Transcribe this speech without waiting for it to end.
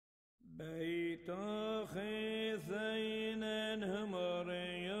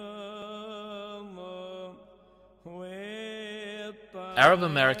Arab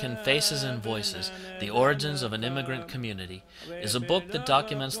American Faces and Voices, The Origins of an Immigrant Community, is a book that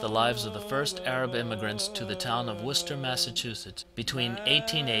documents the lives of the first Arab immigrants to the town of Worcester, Massachusetts, between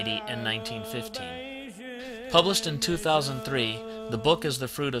 1880 and 1915. Published in 2003, the book is the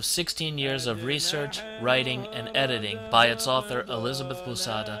fruit of 16 years of research, writing, and editing by its author Elizabeth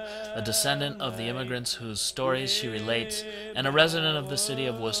Boosahda, a descendant of the immigrants whose stories she relates, and a resident of the city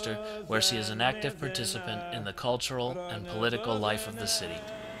of Worcester, where she is an active participant in the cultural and political life of the city.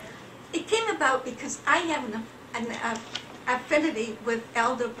 It came about because I have an affinity with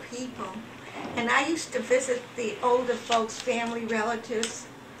elder people, and I used to visit the older folks, family, relatives,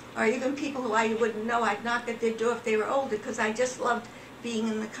 or even people who I wouldn't know. I'd knock at their door if they were older, because I just loved being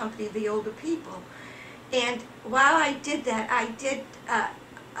in the company of the older people. And while I did that, I did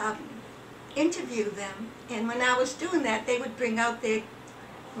interview them. And when I was doing that, they would bring out their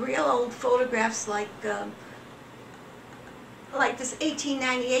real old photographs, like this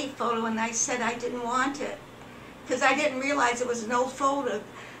 1898 photo, and I said I didn't want it, because I didn't realize it was an old photo.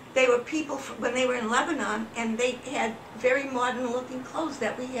 They were people when they were in Lebanon, and they had very modern-looking clothes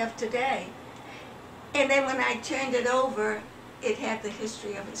that we have today. And then when I turned it over, it had the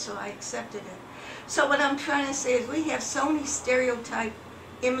history of it, so I accepted it. So what I'm trying to say is we have so many stereotype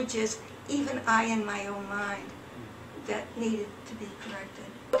images, even I in my own mind, that needed to be corrected.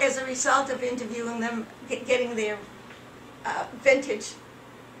 As a result of interviewing them, getting their vintage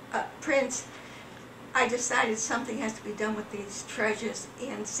prints, I decided something has to be done with these treasures,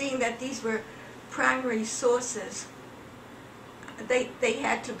 and seeing that these were primary sources, they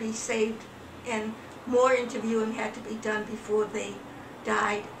had to be saved, and more interviewing had to be done before they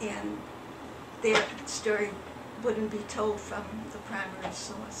died, and their story wouldn't be told from the primary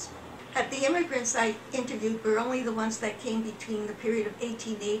source. The immigrants I interviewed were only the ones that came between the period of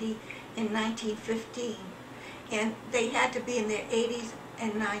 1880 and 1915, and they had to be in their 80s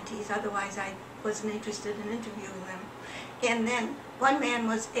and 90s, otherwise I wasn't interested in interviewing them. And then one man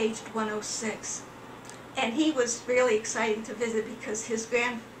was aged 106, and he was really exciting to visit because his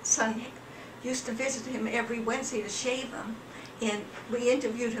grandson used to visit him every Wednesday to shave him, and we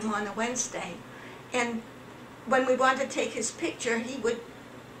interviewed him on a Wednesday. And when we wanted to take his picture, he would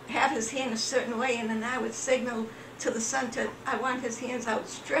have his hand a certain way, and then I would signal to the son I want his hands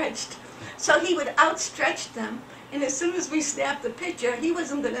outstretched. So he would outstretch them, and as soon as we snapped the picture, he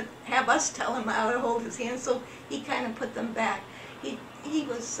wasn't going to have us tell him how to hold his hands, so he kind of put them back. He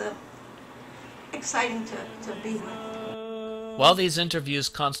was exciting to be with. While these interviews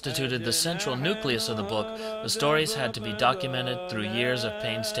constituted the central nucleus of the book, the stories had to be documented through years of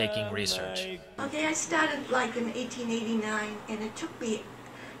painstaking research. Okay, I started like in 1889, and it took me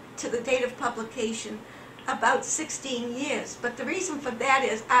to the date of publication about 16 years. But the reason for that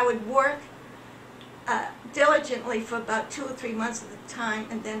is I would work diligently for about 2 or 3 months at a time,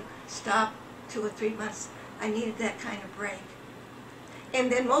 and then stop 2 or 3 months. I needed that kind of break.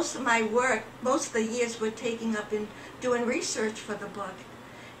 And then most of my work, most of the years were taking up in doing research for the book.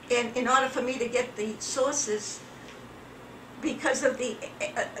 And in order for me to get the sources, because of the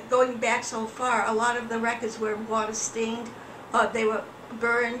going back so far, a lot of the records were water stained, or they were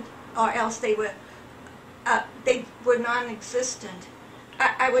burned, or else they were non-existent.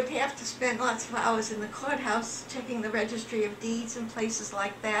 I would have to spend lots of hours in the courthouse checking the registry of deeds and places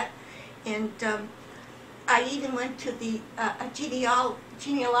like that. And I even went to the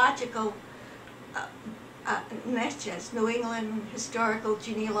genealogical NESHES, New England Historical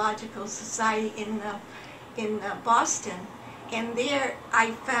Genealogical Society in Boston, and there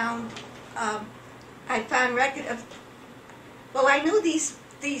I found record of. Well, I knew these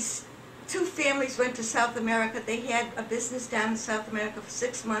two families went to South America. They had a business down in South America for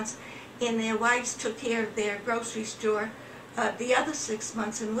 6 months, and their wives took care of their grocery store the other 6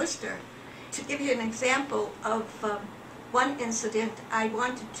 months in Worcester. To give you an example of one incident, I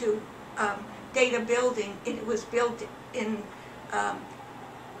wanted to date a building. It was built in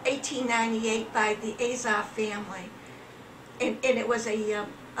 1898 by the Azar family, and it was a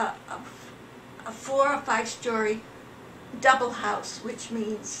 4 or 5 story double house, which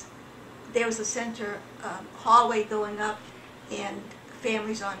means there was a center hallway going up and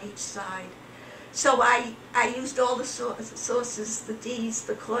families on each side. So I used all the sources, the deeds,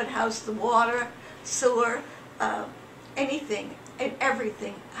 the courthouse, the water, sewer, anything and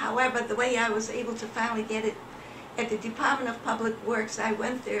everything. However, the way I was able to finally get it at the Department of Public Works, I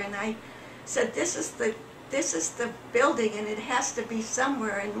went there and I said, this is the building and it has to be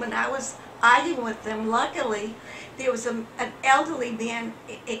somewhere. And when I was arguing with them. Luckily, there was an elderly man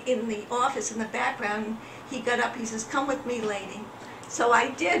in the office in the background. He got up, he says, "Come with me, lady." So I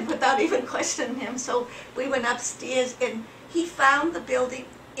did without even questioning him. So we went upstairs, and he found the building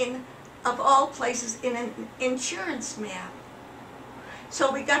in, of all places, in an insurance map.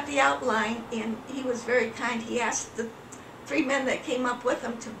 So we got the outline, and he was very kind. He asked the 3 men that came up with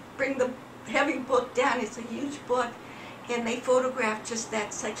him to bring the heavy book down. It's a huge book, and they photographed just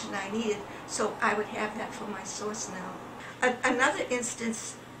that section I needed, so I would have that for my source now. Another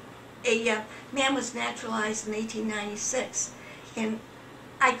instance, a man was naturalized in 1896, and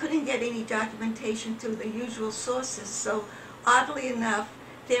I couldn't get any documentation through the usual sources, so oddly enough,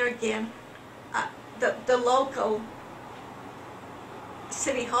 there again, the local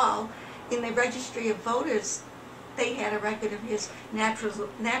City Hall, in the Registry of Voters, they had a record of his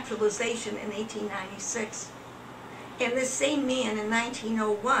naturalization in 1896. And this same man in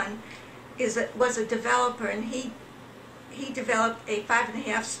 1901 was a developer, and he developed a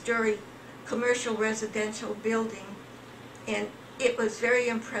 5.5-story commercial residential building, and it was very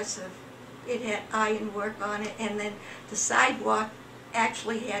impressive. It had ironwork on it, and then the sidewalk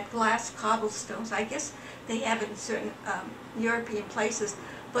actually had glass cobblestones. I guess they have it in certain European places,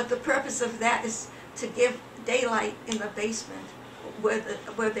 but the purpose of that is to give daylight in the basement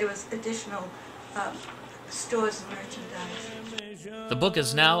where there was additional stores and merchandise. The book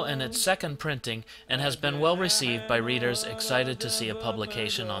is now in its second printing and has been well received by readers excited to see a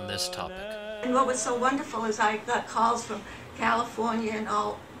publication on this topic. And what was so wonderful is I got calls from California and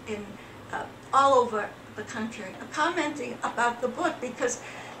all over the country commenting about the book, because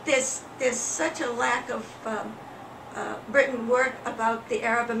there's such a lack of written work about the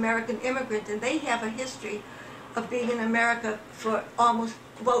Arab American immigrant, and they have a history of being in America for almost,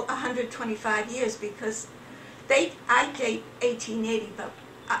 well, 125 years, because I date 1880, but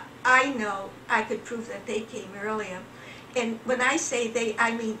I know I could prove that they came earlier. And when I say they,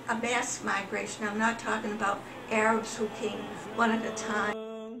 I mean a mass migration. I'm not talking about Arabs who came one at a time.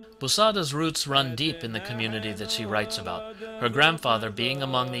 Boosahda's roots run deep in the community that she writes about, her grandfather being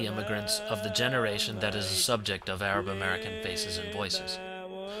among the immigrants of the generation that is the subject of Arab American Faces and Voices.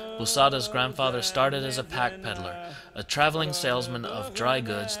 Boosahda's grandfather started as a pack peddler, a traveling salesman of dry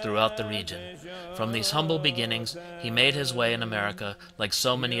goods throughout the region. From these humble beginnings, he made his way in America like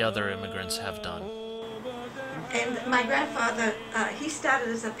so many other immigrants have done. And my grandfather, he started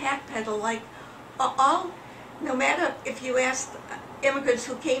as a pack peddler, like no matter if you ask immigrants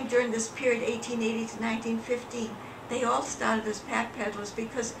who came during this period, 1880 to 1915, they all started as pack peddlers,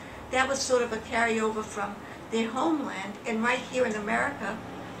 because that was sort of a carryover from their homeland. And right here in America,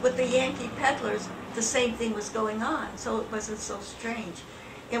 with the Yankee peddlers, the same thing was going on, so it wasn't so strange.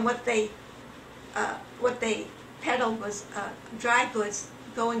 And what they peddled was dry goods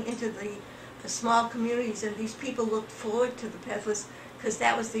going into the small communities, and these people looked forward to the peddlers because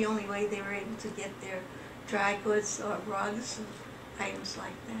that was the only way they were able to get their dry goods or rugs and items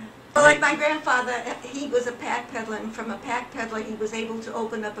like that. Well, like my grandfather, he was a pack peddler, and from a pack peddler he was able to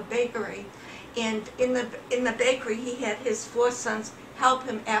open up a bakery. And in the bakery he had his 4 sons help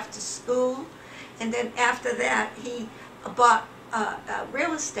him after school, and then after that he bought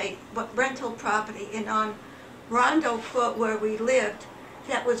real estate, rental property, and on Rondo Court where we lived,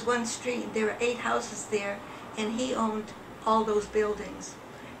 that was one street. There were 8 houses there, and he owned all those buildings,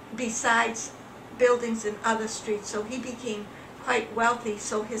 besides buildings in other streets. So he became quite wealthy.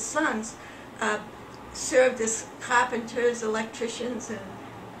 So his sons served as carpenters, electricians, and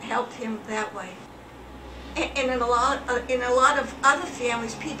helped him that way. And in a lot of other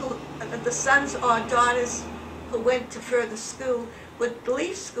families, people, the sons or daughters who went to further school would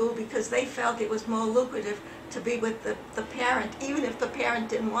leave school because they felt it was more lucrative to be with the parent, even if the parent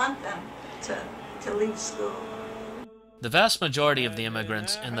didn't want them to leave school. The vast majority of the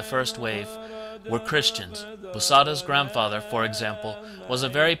immigrants in the first wave were Christians. Boosahda's grandfather, for example, was a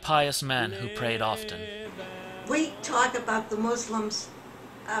very pious man who prayed often. We talk about the Muslims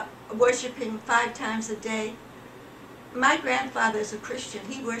worshiping 5 times a day. My grandfather is a Christian.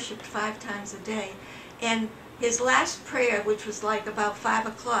 He worshiped 5 times a day. And his last prayer, which was like about 5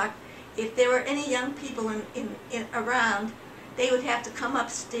 o'clock, if there were any young people around, they would have to come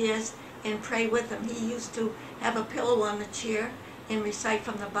upstairs and pray with him. He used to have a pillow on the chair and recite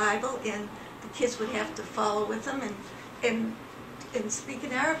from the Bible, and the kids would have to follow with him and speak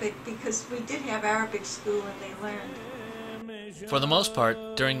in Arabic, because we did have Arabic school and they learned. For the most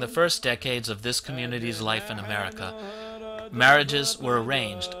part, during the first decades of this community's life in America, marriages were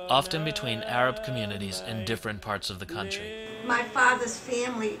arranged, often between Arab communities in different parts of the country. My father's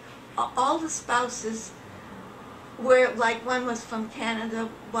family, all the spouses where like one was from Canada,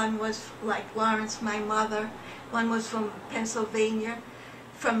 one was like Lawrence, my mother, one was from Pennsylvania,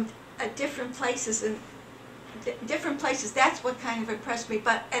 from different places and different places. That's what kind of impressed me.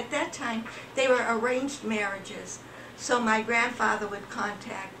 But at that time, they were arranged marriages. So my grandfather would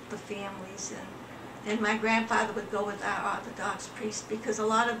contact the families, and my grandfather would go with our Orthodox priest, because a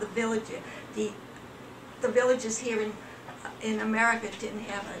lot of the villages here in America didn't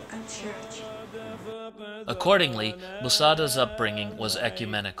have a church. Accordingly, Boosahda's upbringing was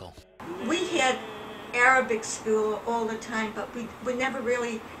ecumenical. We had Arabic school all the time, but we never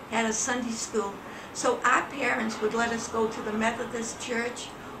really had a Sunday school. So our parents would let us go to the Methodist church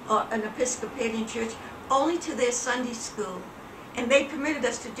or an Episcopalian church only to their Sunday school. And they permitted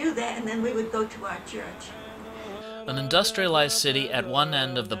us to do that, and then we would go to our church. An industrialized city at one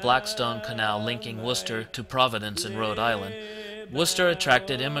end of the Blackstone Canal linking Worcester to Providence in Rhode Island, Worcester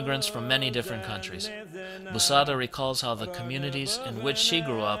attracted immigrants from many different countries. Boosahda recalls how the communities in which she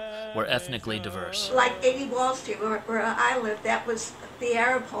grew up were ethnically diverse. Like 80 Wall Street, where I lived, that was the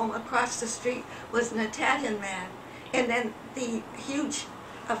Arab home. Across the street was an Italian man. And then the huge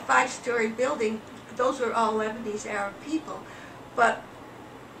 5-story building, those were all Lebanese Arab people.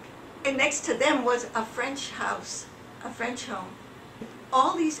 And next to them was a French house, a French home.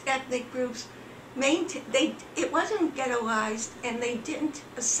 All these ethnic groups, it wasn't ghettoized, and they didn't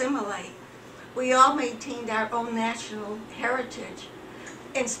assimilate. We all maintained our own national heritage.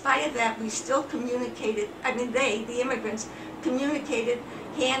 In spite of that, we still communicated. I mean, the immigrants, communicated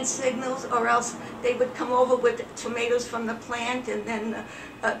hand signals, or else they would come over with tomatoes from the plant, and then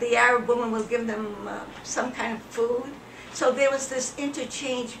the Arab woman would give them some kind of food. So there was this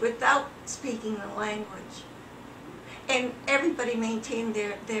interchange without speaking the language. And everybody maintained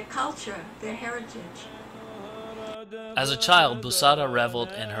their culture, their heritage. As a child, Boosahda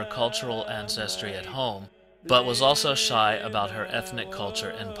reveled in her cultural ancestry at home, but was also shy about her ethnic culture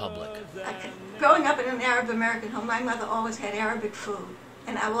in public. Growing up in an Arab American home, my mother always had Arabic food,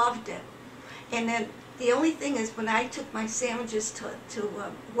 and I loved it. And then the only thing is, when I took my sandwiches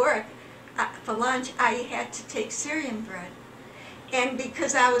to work, for lunch, I had to take Syrian bread. And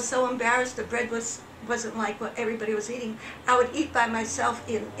because I was so embarrassed, the bread wasn't like what everybody was eating, I would eat by myself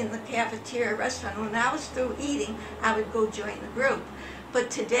in the cafeteria restaurant. When I was through eating, I would go join the group.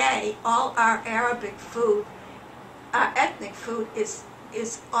 But today, all our Arabic food, our ethnic food, is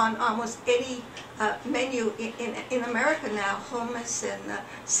on almost any menu in America now. Hummus and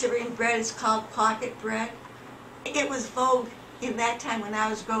Syrian bread is called pocket bread. It was vogue in that time when I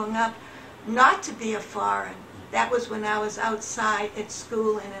was growing up not to be a foreign. That was when I was outside at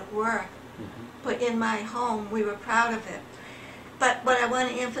school and at work. But in my home, we were proud of it. But what I want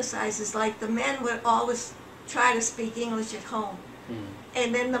to emphasize is, like, the men would always try to speak English at home.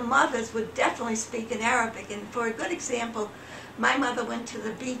 And then the mothers would definitely speak in Arabic. And for a good example, my mother went to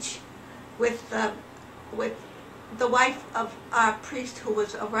the beach with the wife of our priest, who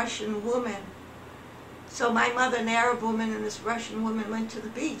was a Russian woman. So my mother, an Arab woman, and this Russian woman went to the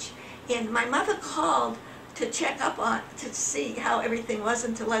beach. And my mother called to check up to see how everything was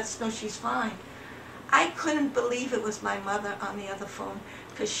and to let us know she's fine. I couldn't believe it was my mother on the other phone,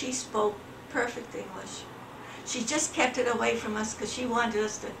 because she spoke perfect English. She just kept it away from us because she wanted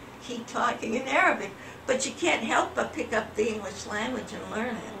us to keep talking in Arabic. But you can't help but pick up the English language and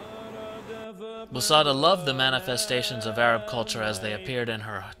learn it. Boosahda loved the manifestations of Arab culture as they appeared in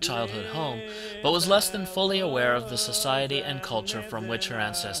her childhood home, but was less than fully aware of the society and culture from which her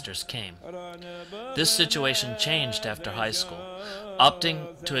ancestors came. This situation changed after high school.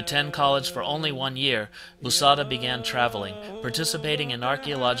 Opting to attend college for only 1 year, Boosahda began traveling, participating in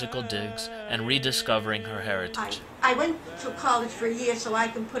archaeological digs, and rediscovering her heritage. I went to college for a year so I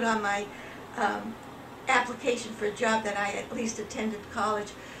can put on my application for a job that I at least attended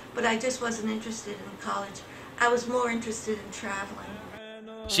college, but I just wasn't interested in college. I was more interested in traveling.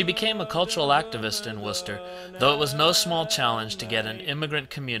 She became a cultural activist in Worcester, though it was no small challenge to get an immigrant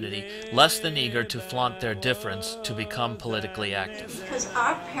community less than eager to flaunt their difference to become politically active. Because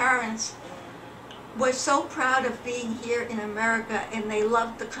our parents were so proud of being here in America, and they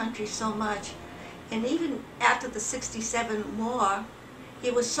loved the country so much. And even after the '67 war,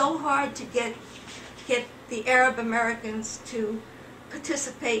 it was so hard to get the Arab Americans to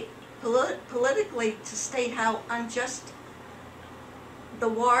participate politically, to state how unjust the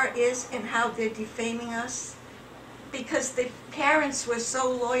war is and how they're defaming us. Because the parents were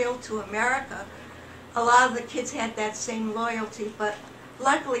so loyal to America, a lot of the kids had that same loyalty, but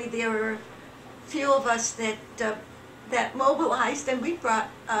luckily there were few of us that mobilized, and we brought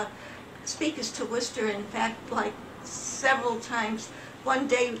speakers to Worcester. In fact, like several times, one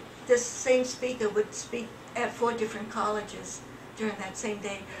day this same speaker would speak at 4 different colleges during that same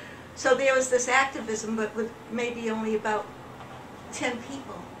day. So there was this activism, but with maybe only about 10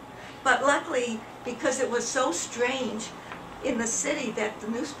 people. But luckily, because it was so strange in the city, that the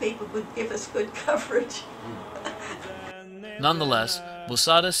newspaper would give us good coverage. Nonetheless,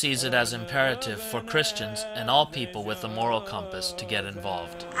 Boosahda sees it as imperative for Christians and all people with a moral compass to get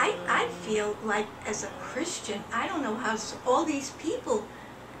involved. I feel like, as a Christian, I don't know how all these people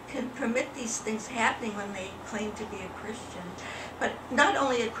can permit these things happening when they claim to be a Christian. But not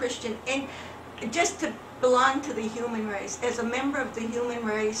only a Christian, and just to belong to the human race, as a member of the human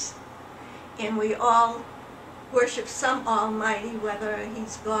race, and we all worship some almighty, whether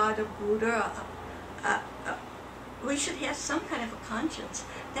he's God or Buddha, we should have some kind of a conscience.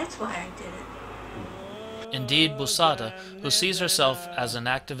 That's why I did it. Indeed, Boosahda, who sees herself as an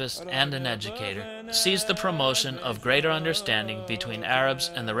activist and an educator, sees the promotion of greater understanding between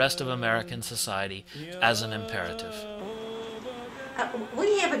Arabs and the rest of American society as an imperative.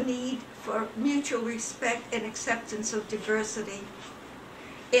 We have a need for mutual respect and acceptance of diversity.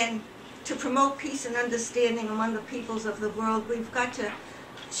 And to promote peace and understanding among the peoples of the world, we've got to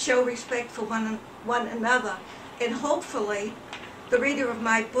show respect for one another. And hopefully, the reader of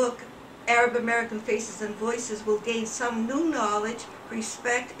my book, Arab American Faces and Voices, will gain some new knowledge,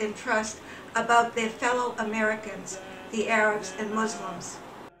 respect, and trust about their fellow Americans, the Arabs and Muslims.